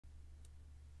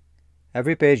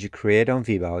Every page you create on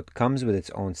VBOUT comes with its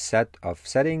own set of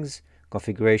settings,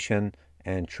 configuration,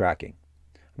 and tracking.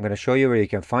 I'm going to show you where you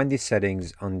can find these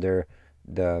settings under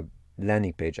the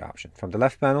landing page option. From the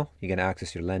left panel, you can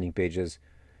access your landing pages.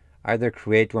 Either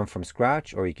create one from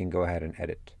scratch or you can go ahead and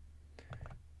edit.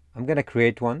 I'm going to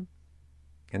create one,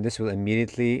 and this will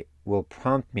immediately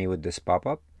prompt me with this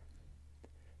pop-up.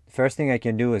 The first thing I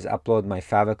can do is upload my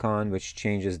favicon, which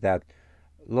changes that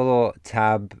little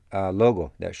tab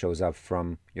logo that shows up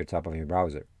from your top of your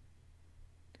browser.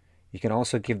 You can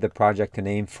also give the project a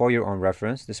name for your own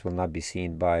reference. This will not be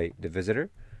seen by the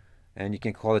visitor. And you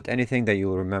can call it anything that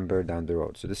you'll remember down the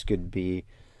road. So this could be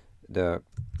the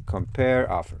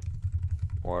compare offer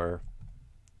or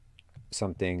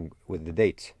something with the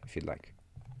date if you'd like.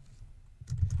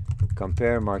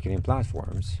 Compare marketing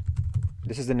platforms.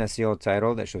 This is an SEO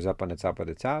title that shows up on the top of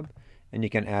the tab, and you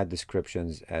can add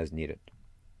descriptions as needed.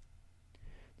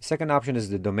 The second option is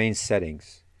the domain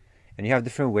settings, and you have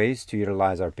different ways to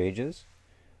utilize our pages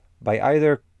by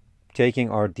either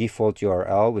taking our default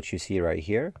URL, which you see right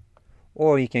here,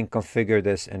 or you can configure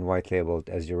this and white label it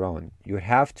as your own. You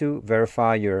have to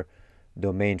verify your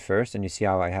domain first, and you see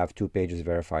how I have 2 pages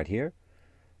verified here.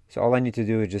 So all I need to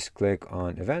do is just click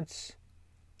on events,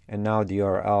 and now the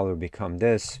URL will become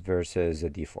this versus the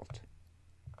default.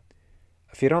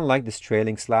 If you don't like this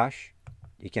trailing slash,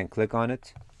 you can click on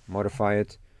it, modify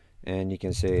it, and you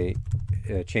can say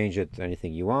change it to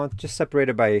anything you want. Just separate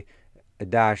it by a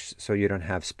dash so you don't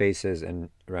have spaces and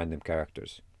random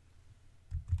characters.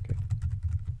 Okay.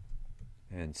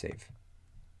 And save.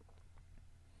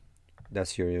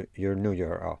 That's your new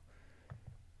URL.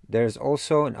 There's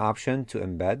also an option to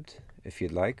embed if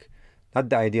you'd like. Not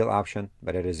the ideal option,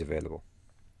 but it is available.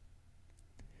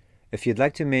 If you'd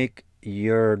like to make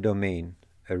your domain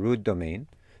a root domain,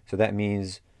 so that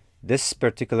means this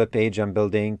particular page I'm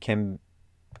building can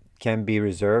be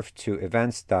reserved to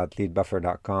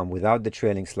events.leadbuffer.com without the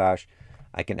trailing slash,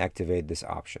 I can activate this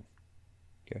option.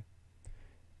 Okay.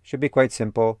 Should be quite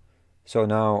simple. So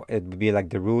now it would be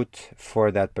like the root for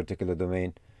that particular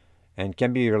domain, and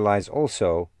can be utilized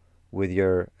also with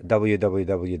your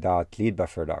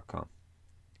www.leadbuffer.com.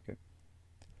 Okay.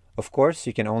 Of course,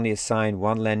 you can only assign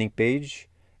one landing page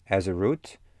as a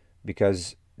root,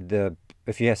 because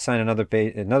if you assign another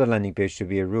landing page to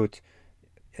be a root,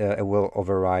 it will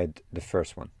override the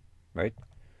first one, right?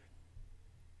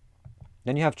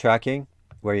 Then you have tracking,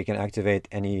 where you can activate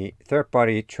any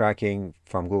third-party tracking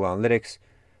from Google Analytics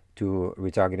to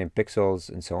retargeting pixels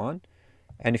and so on.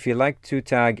 And if you like to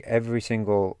tag every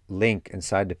single link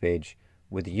inside the page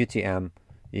with UTM,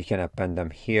 you can append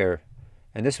them here,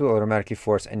 and this will automatically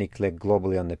force any click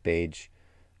globally on the page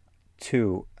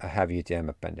to have UTM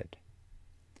appended.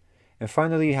 And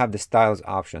finally, you have the styles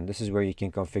option. This is where you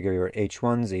can configure your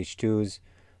H1s, H2s,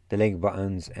 the link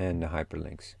buttons, and the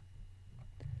hyperlinks.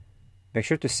 Make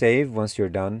sure to save once you're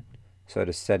done so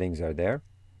the settings are there.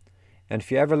 And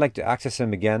if you ever like to access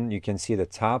them again, you can see the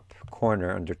top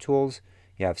corner under Tools.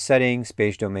 You have Settings,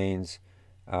 Page Domains,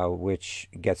 which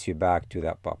gets you back to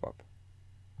that pop-up.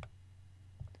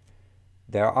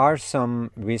 There are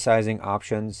some resizing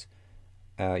options.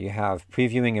 You have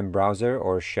previewing in browser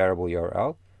or shareable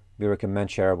URL. We recommend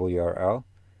shareable URL.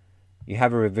 You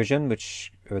have a revision,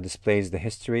 which displays the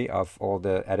history of all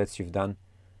the edits you've done.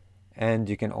 And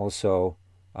you can also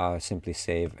simply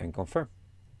save and confirm.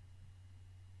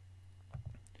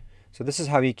 So this is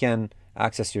how you can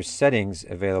access your settings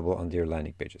available under your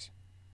landing pages.